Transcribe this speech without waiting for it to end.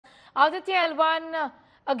Aditya L1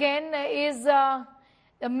 again is a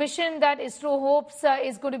mission that ISRO hopes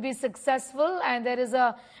is going to be successful, and there is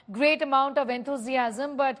a great amount of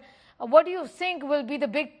enthusiasm. But what do you think will be the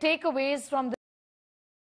big takeaways from the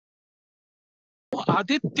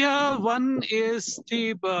Aditya 1 is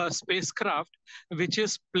the spacecraft which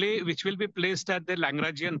will be placed at the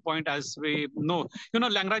Lagrangian point, as we know.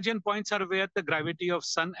 Lagrangian points are where the gravity of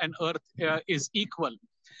Sun and Earth is equal,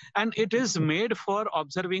 and it is made for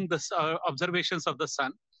observing the observations of the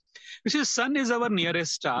Sun. Which is, Sun is our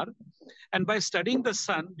nearest star, and by studying the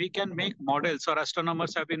Sun, we can make models, or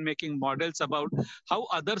astronomers have been making models about how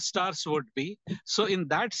other stars would be. So in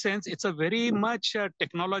that sense, it's a very much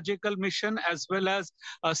technological mission as well as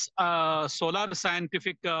a solar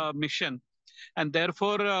scientific mission. And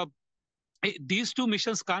therefore, these two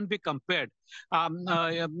missions can't be compared.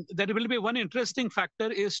 There will be one interesting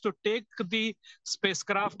factor is to take the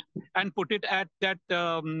spacecraft and put it at that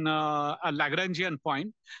Lagrangian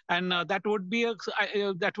point, and that would be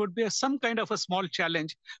some kind of a small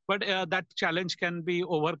challenge, but that challenge can be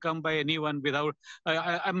overcome by anyone without.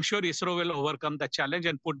 I'm sure ISRO will overcome the challenge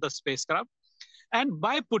and put the spacecraft. And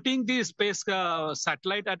by putting the space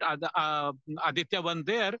satellite at Aditya 1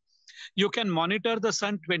 there, you can monitor the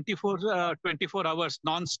Sun 24 hours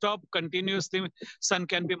non-stop, continuously. Sun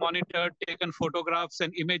can be monitored, taken photographs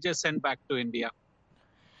and images sent back to India.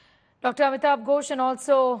 Dr. Amitabh Ghosh and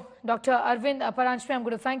also Dr. Arvind Paranjpye, I'm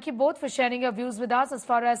going to thank you both for sharing your views with us as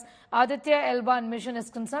far as Aditya L1 mission is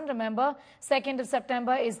concerned. Remember, 2nd of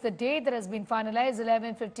September is the date that has been finalized.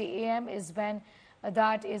 11:50 a.m. is when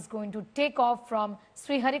that is going to take off from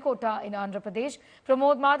Sriharikota in Andhra Pradesh.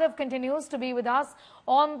 Pramod Madhav continues to be with us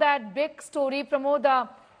on that big story. Pramod,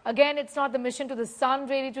 again, it's not the mission to the Sun,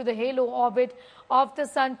 really to the halo orbit of the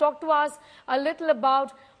Sun. Talk to us a little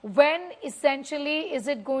about when essentially is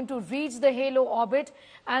it going to reach the halo orbit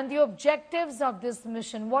and the objectives of this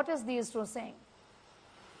mission. What is the ISRO saying?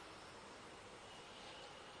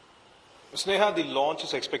 Sneha, the launch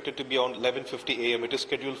is expected to be on 11:50 a.m. It is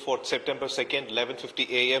scheduled for September 2nd, 11:50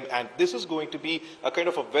 a.m. And this is going to be a kind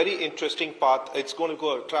of a very interesting path. It's going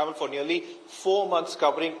to travel for nearly 4 months,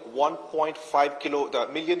 covering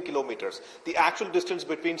 1.5 million kilometers. The actual distance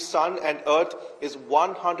between Sun and Earth is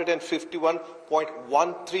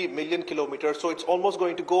 151.13 million kilometers. So it's almost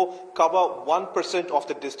going to cover 1% of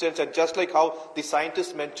the distance. And just like how the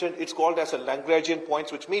scientists mentioned, it's called as a Lagrangian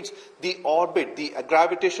point, which means the orbit, the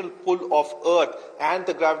gravitational pull of Earth and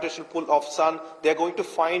the gravitational pull of Sun, they're going to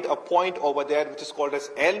find a point over there which is called as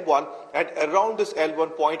L1, and around this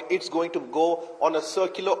L1 point it's going to go on a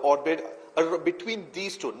circular orbit between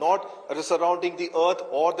these two, not surrounding the Earth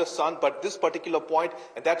or the Sun, but this particular point,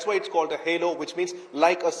 and that's why it's called a halo, which means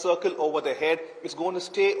like a circle over the head. It's going to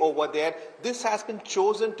stay over there. This has been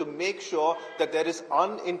chosen to make sure that there is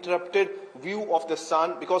uninterrupted view of the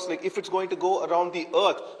Sun, because like if it's going to go around the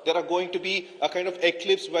Earth, there are going to be a kind of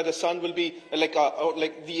eclipse where the Sun will be like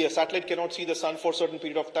the satellite cannot see the Sun for a certain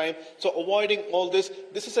period of time. So avoiding all this,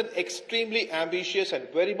 this is an extremely ambitious and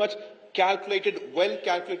very much well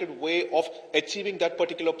calculated way of achieving that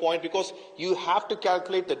particular point, because you have to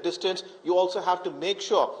calculate the distance. You also have to make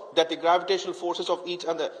sure that the gravitational forces of each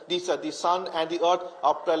and the Sun and the Earth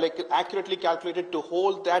are accurately calculated to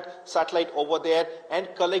hold that satellite over there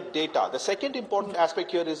and collect data. The second important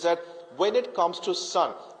aspect here is that when it comes to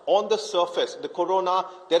Sun, on the surface, the corona,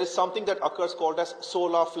 there is something that occurs called as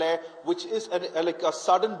solar flare, which is like a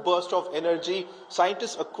sudden burst of energy.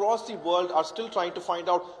 Scientists across the world are still trying to find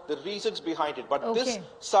out the reasons behind it. But this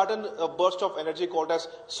sudden burst of energy called as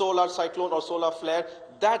solar cyclone or solar flare,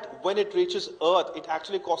 that when it reaches Earth, it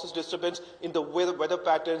actually causes disturbance in the weather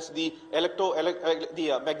patterns, the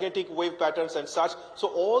magnetic wave patterns and such. So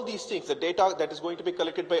all these things, the data that is going to be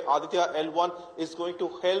collected by Aditya L1 is going to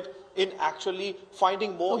help in actually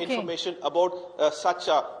finding more information about such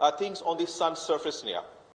things on the Sun's surface, Neha.